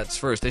team stats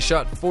first. They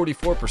shot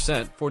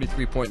 44%,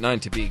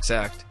 43.9 to be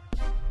exact,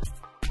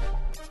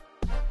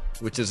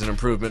 which is an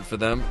improvement for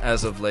them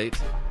as of late.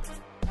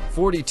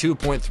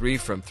 42.3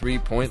 from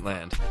three-point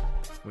land,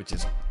 which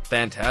is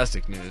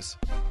fantastic news.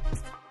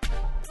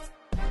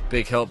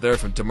 Big help there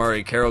from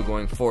DeMarre Carroll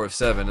going 4 of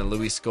 7 and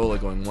Luis Scola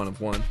going 1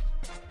 of 1.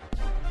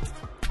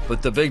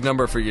 But the big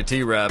number for your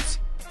T-Raps,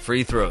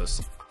 free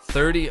throws.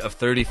 30 of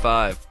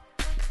 35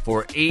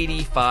 for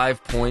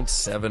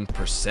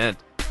 85.7%.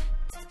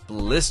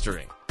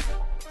 Blistering.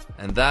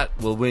 And that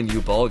will win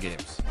you ball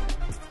games.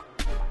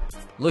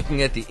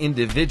 Looking at the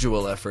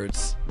individual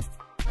efforts,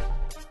 I'm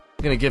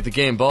going to give the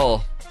game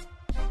ball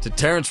to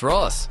Terrence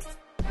Ross.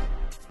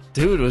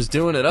 Dude was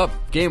doing it up.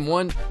 Game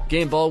 1,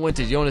 game ball went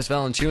to Jonas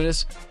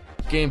Valanciunas.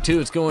 Game 2,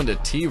 it's going to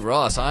T.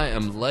 Ross. I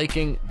am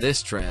liking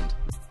this trend.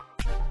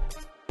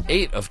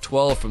 8 of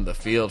 12 from the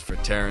field for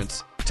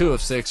Terrence. 2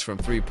 of 6 from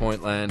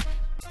three-point land.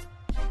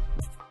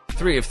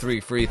 3 of 3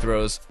 free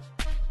throws.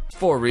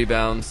 4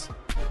 rebounds.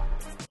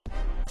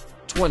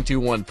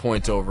 21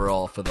 points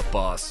overall for the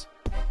boss.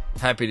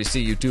 Happy to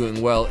see you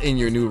doing well in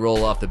your new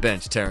role off the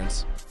bench,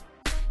 Terrence.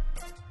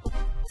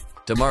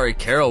 Damari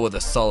Carroll with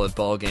a solid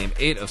ball game,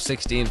 8 of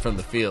 16 from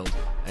the field.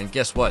 And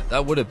guess what?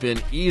 That would have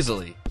been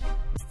easily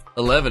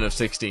 11 of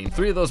 16.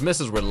 3 of those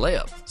misses were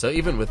layup. So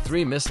even with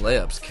 3 missed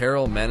layups,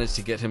 Carroll managed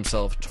to get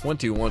himself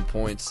 21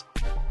 points,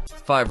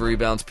 5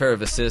 rebounds, pair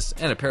of assists,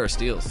 and a pair of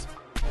steals.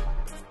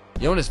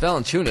 Jonas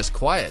Valanciunas,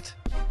 quiet.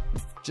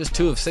 Just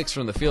 2 of 6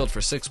 from the field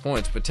for 6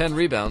 points, but 10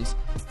 rebounds.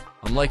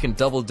 I'm liking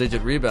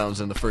double-digit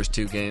rebounds in the first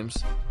 2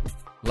 games.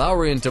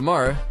 Lowry and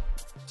DeMar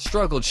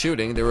struggled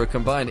shooting. They were a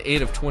combined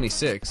 8 of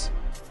 26,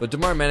 but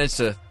DeMar managed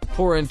to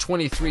pour in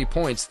 23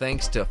 points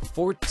thanks to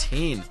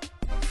 14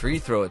 free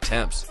throw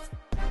attempts.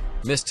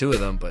 Missed 2 of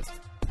them, but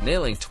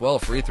nailing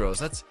 12 free throws.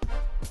 That's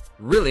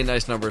really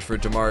nice numbers for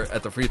DeMar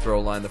at the free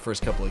throw line the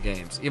first couple of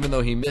games, even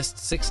though he missed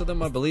 6 of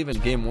them, I believe, in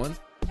game 1.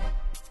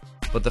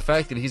 But the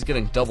fact that he's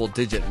getting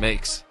double-digit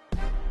makes,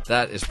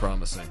 that is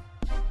promising.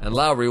 And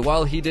Lowry,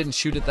 while he didn't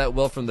shoot it that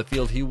well from the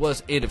field, he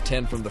was 8 of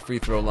 10 from the free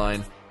throw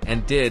line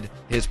and did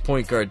his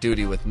point guard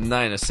duty with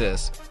 9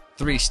 assists,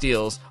 3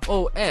 steals,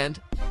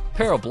 and a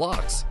pair of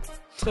blocks.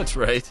 That's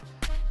right.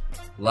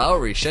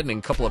 Lowry shedding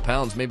a couple of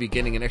pounds, maybe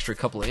getting an extra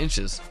couple of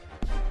inches.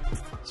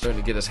 Starting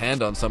to get his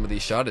hand on some of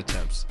these shot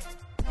attempts.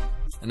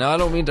 And now I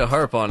don't mean to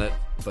harp on it,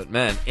 but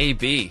man,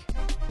 AB,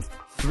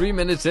 3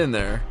 minutes in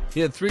there, he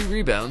had 3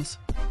 rebounds,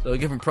 so I'll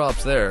give him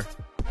props there,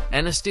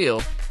 and a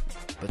steal,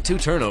 but 2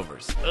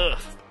 turnovers. Ugh.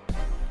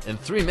 In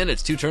 3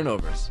 minutes, 2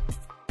 turnovers.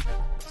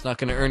 It's not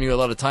going to earn you a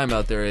lot of time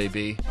out there,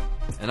 AB.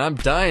 And I'm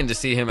dying to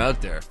see him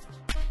out there.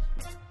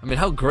 I mean,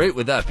 how great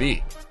would that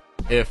be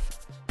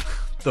if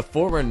the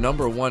former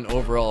number 1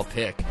 overall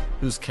pick,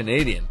 who's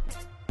Canadian,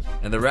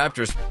 and the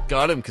Raptors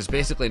got him because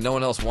basically no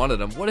one else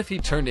wanted him. What if he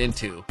turned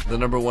into the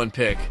number 1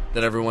 pick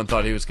that everyone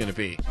thought he was going to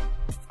be?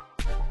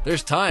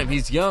 There's time.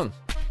 He's young.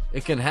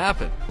 It can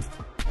happen.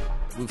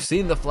 We've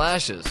seen the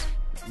flashes.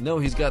 No,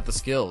 he's got the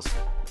skills.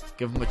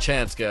 Give him a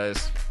chance,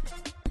 guys.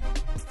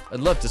 I'd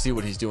love to see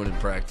what he's doing in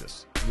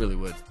practice. I really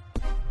would.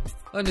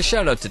 And a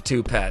shout out to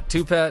Tupat.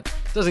 Tupat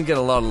doesn't get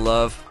a lot of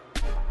love.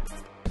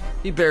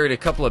 He buried a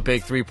couple of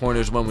big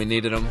 3-pointers when we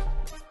needed them.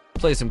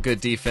 Play some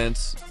good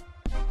defense.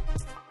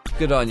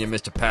 Good on you,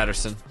 Mr.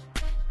 Patterson.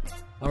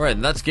 Alright,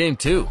 and that's game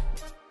 2.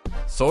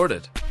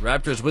 Sorted.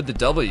 Raptors with the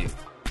W.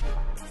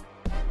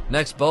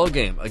 Next ball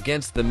game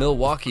against the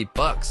Milwaukee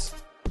Bucks.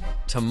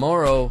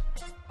 Tomorrow,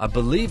 I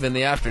believe in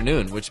the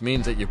afternoon, which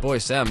means that your boy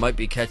Sam might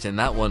be catching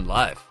that one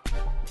live.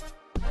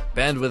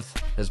 Bandwidth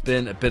has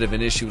been a bit of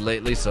an issue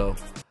lately, so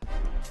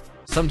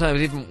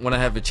sometimes even when I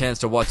have a chance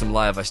to watch them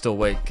live, I still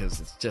wait because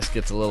it just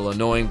gets a little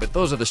annoying, but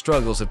those are the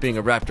struggles of being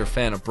a Raptor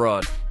fan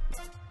abroad.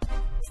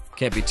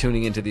 Can't be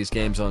tuning into these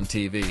games on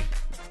TV.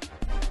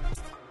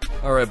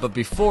 Alright, but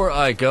before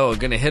I go, I'm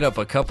going to hit up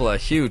a couple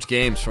of huge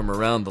games from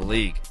around the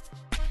league.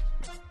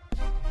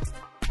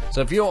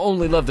 So if you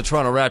only love the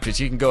Toronto Raptors,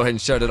 you can go ahead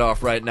and shut it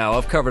off right now.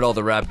 I've covered all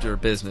the Raptor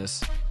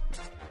business.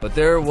 But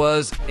there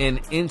was an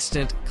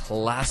instant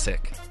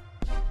classic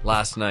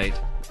last night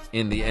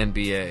in the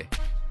NBA.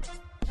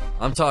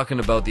 I'm talking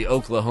about the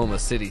Oklahoma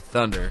City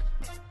Thunder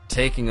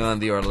taking on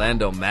the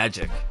Orlando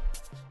Magic.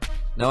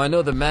 Now I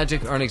know the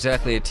Magic aren't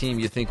exactly a team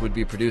you think would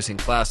be producing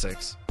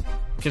classics.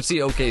 You can see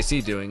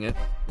OKC doing it.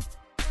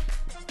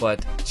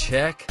 But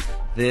check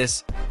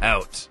this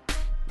out.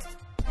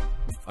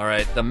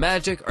 Alright, the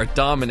Magic are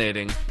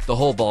dominating the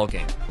whole ball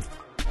game.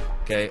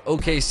 Okay,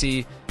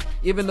 OKC,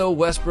 even though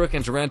Westbrook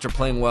and Durant are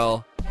playing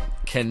well,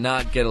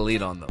 cannot get a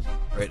lead on them.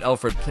 Right,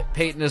 Elfrid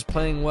Payton is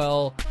playing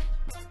well.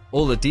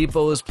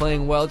 Oladipo is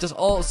playing well. Just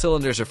all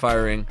cylinders are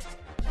firing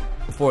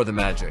for the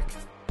Magic.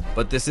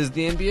 But this is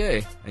the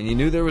NBA, and you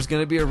knew there was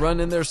going to be a run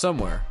in there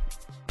somewhere.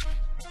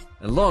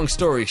 And long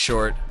story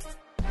short,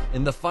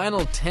 in the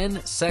final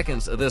 10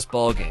 seconds of this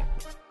ball game,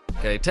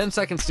 okay, 10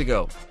 seconds to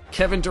go,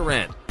 Kevin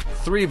Durant,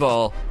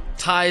 3-ball,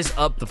 ties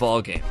up the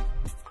ball game.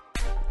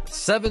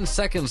 7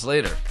 seconds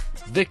later,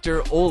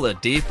 Victor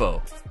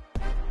Oladipo,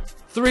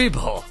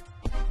 3-ball,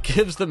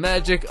 gives the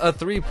Magic a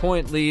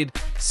 3-point lead,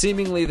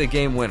 seemingly the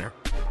game winner.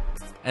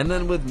 And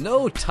then with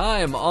no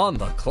time on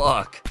the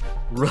clock,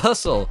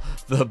 Russell,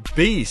 the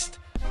Beast,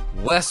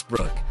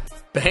 Westbrook,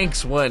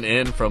 banks one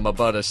in from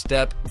about a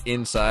step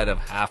inside of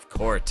half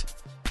court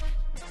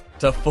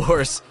to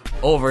force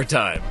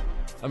overtime.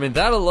 I mean,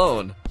 that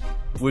alone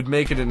would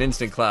make it an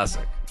instant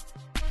classic.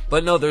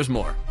 But no, there's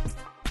more.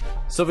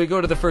 So we go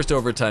to the first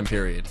overtime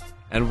period,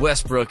 and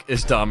Westbrook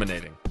is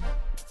dominating.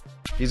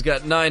 He's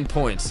got 9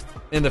 points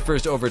in the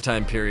first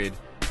overtime period,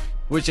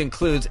 which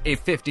includes a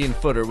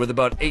 15-footer with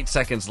about 8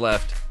 seconds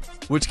left,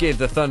 which gave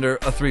the Thunder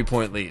a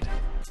 3-point lead.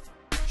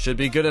 Should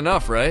be good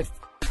enough, right?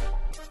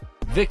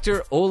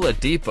 Victor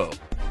Oladipo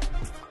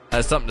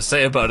has something to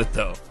say about it,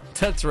 though.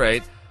 That's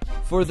right.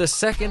 For the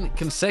second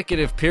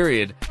consecutive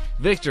period,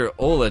 Victor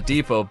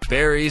Oladipo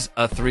buries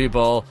a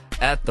 3-ball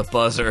at the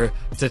buzzer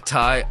to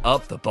tie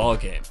up the ball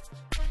game.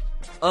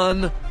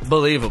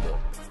 Unbelievable.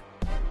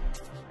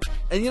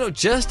 And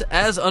just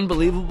as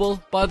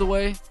unbelievable, by the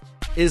way,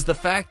 is the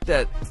fact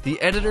that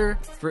the editor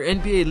for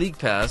NBA League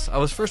Pass, I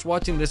was first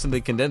watching this in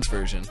the condensed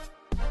version,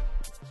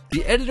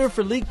 the editor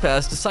for League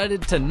Pass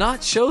decided to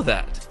not show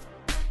that.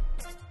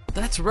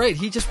 That's right,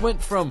 he just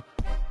went from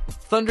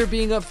Thunder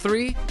being up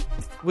 3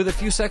 with a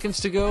few seconds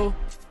to go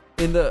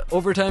in the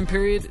overtime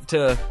period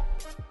to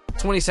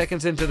 20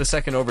 seconds into the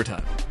second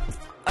overtime.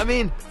 I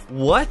mean,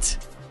 what?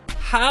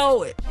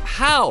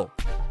 How?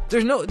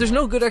 There's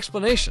no good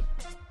explanation.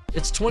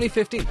 It's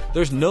 2015.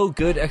 There's no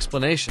good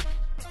explanation.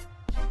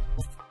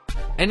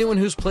 Anyone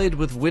who's played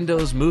with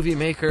Windows Movie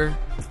Maker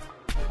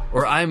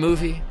or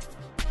iMovie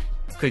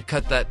could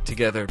cut that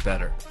together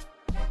better.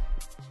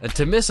 And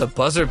to miss a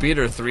buzzer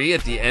beater 3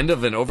 at the end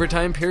of an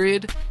overtime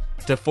period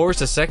to force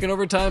a second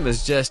overtime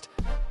is just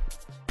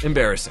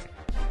embarrassing.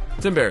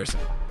 It's embarrassing.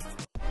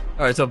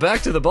 Alright, so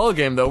back to the ball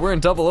game though. We're in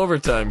double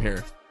overtime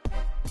here.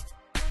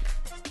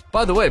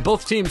 By the way,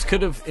 both teams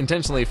could have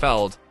intentionally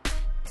fouled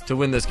to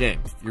win this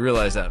game. You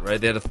realize that, right?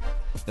 The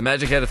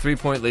Magic had a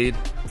 3-point lead.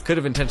 Could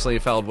have intentionally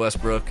fouled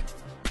Westbrook.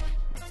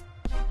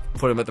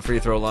 Put him at the free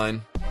throw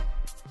line.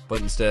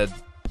 But instead,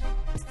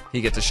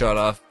 he gets a shot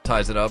off,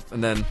 ties it up,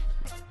 and then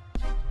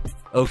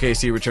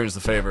OKC returns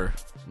the favor.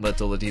 Let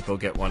Oladipo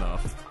get one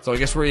off. So I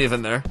guess we're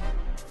even there.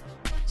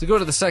 So go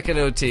to the second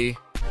OT.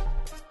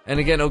 And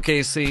again,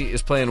 OKC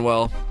is playing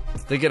well.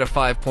 They get a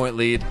 5-point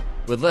lead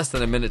with less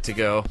than a minute to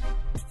go.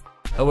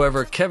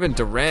 However, Kevin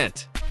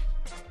Durant,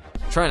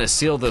 trying to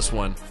seal this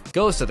one,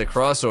 goes to the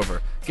crossover,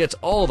 gets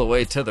all the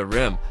way to the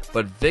rim,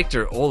 but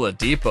Victor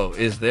Oladipo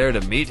is there to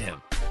meet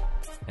him.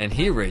 And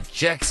he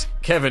rejects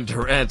Kevin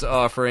Durant's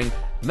offering.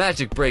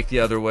 Magic break the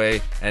other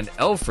way, and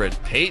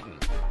Elfrid Payton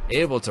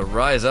able to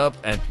rise up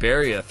and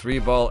bury a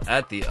 3-ball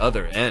at the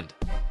other end.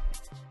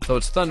 So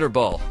it's Thunder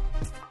ball.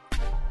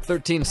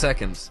 13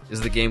 seconds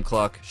is the game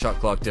clock, shot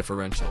clock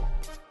differential.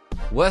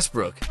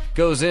 Westbrook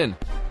goes in,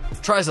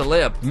 tries a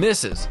layup,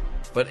 misses,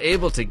 but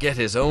able to get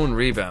his own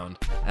rebound,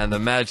 and the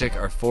Magic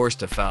are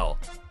forced to foul.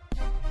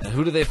 And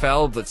who do they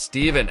foul but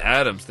Steven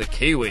Adams, the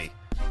Kiwi?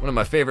 One of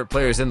my favorite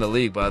players in the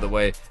league, by the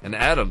way. And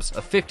Adams,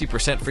 a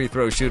 50% free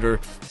throw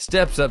shooter,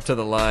 steps up to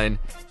the line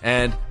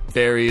and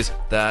buries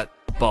that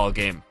ball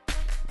game.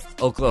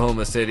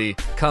 Oklahoma City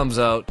comes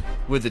out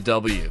with the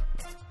W.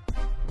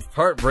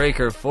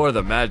 Heartbreaker for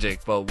the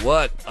Magic, but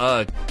what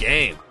a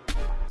game.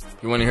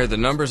 You want to hear the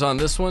numbers on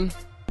this one?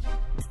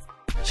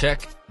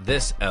 Check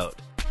this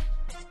out.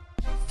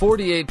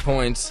 48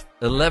 points,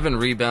 11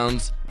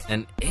 rebounds,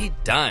 and 8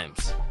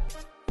 dimes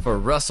for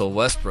Russell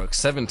Westbrook,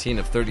 17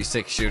 of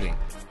 36 shooting.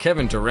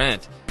 Kevin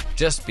Durant,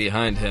 just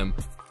behind him,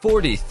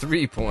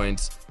 43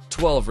 points,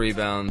 12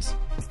 rebounds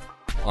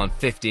on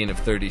 15 of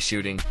 30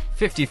 shooting.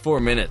 54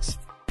 minutes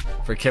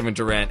for Kevin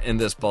Durant in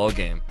this ball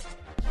game.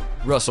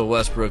 Russell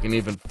Westbrook and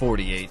even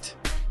 48.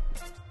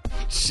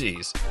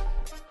 Jeez.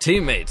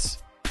 Teammates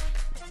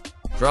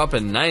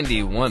dropping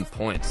 91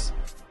 points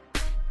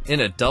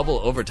in a double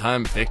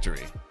overtime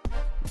victory.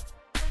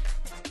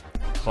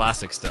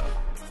 Classic stuff.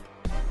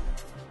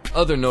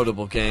 Other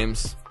notable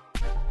games.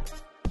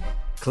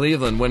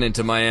 Cleveland went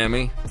into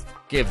Miami,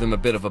 gave them a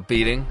bit of a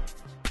beating.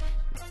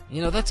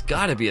 That's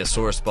gotta be a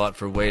sore spot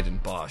for Wade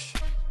and Bosch.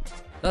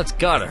 That's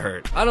gotta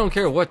hurt. I don't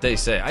care what they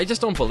say. I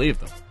just don't believe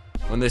them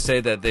when they say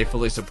that they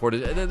fully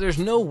supported it. There's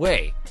no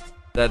way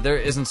that there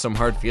isn't some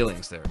hard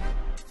feelings there.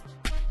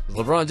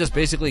 LeBron just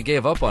basically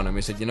gave up on him.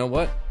 He said, you know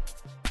what?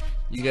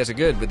 You guys are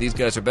good, but these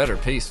guys are better.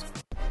 Peace.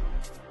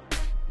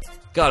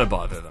 Gotta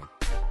bother them.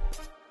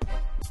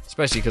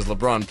 Especially because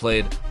LeBron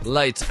played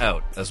lights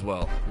out as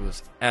well. It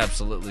was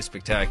absolutely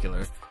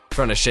spectacular.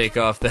 Trying to shake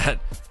off that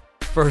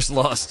first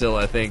loss still,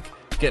 I think.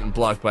 Getting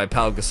blocked by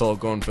Pau Gasol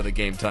going for the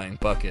game-tying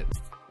bucket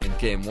in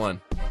Game 1.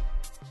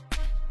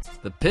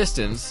 The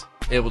Pistons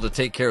able to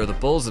take care of the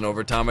Bulls in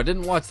overtime. I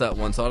didn't watch that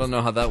one, so I don't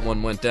know how that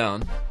one went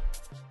down.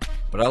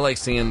 But I like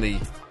seeing the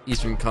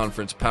Eastern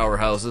Conference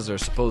powerhouses, or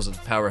supposed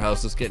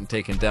powerhouses, getting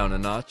taken down a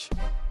notch.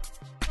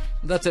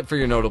 That's it for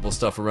your notable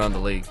stuff around the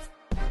league.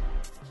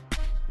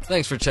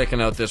 Thanks for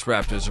checking out this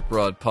Raptors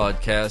Abroad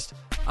podcast.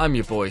 I'm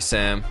your boy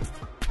Sam,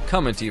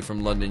 coming to you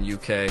from London,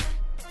 UK.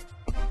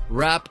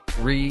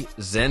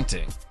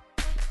 Resenting.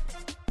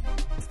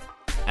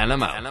 And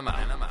I'm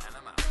out.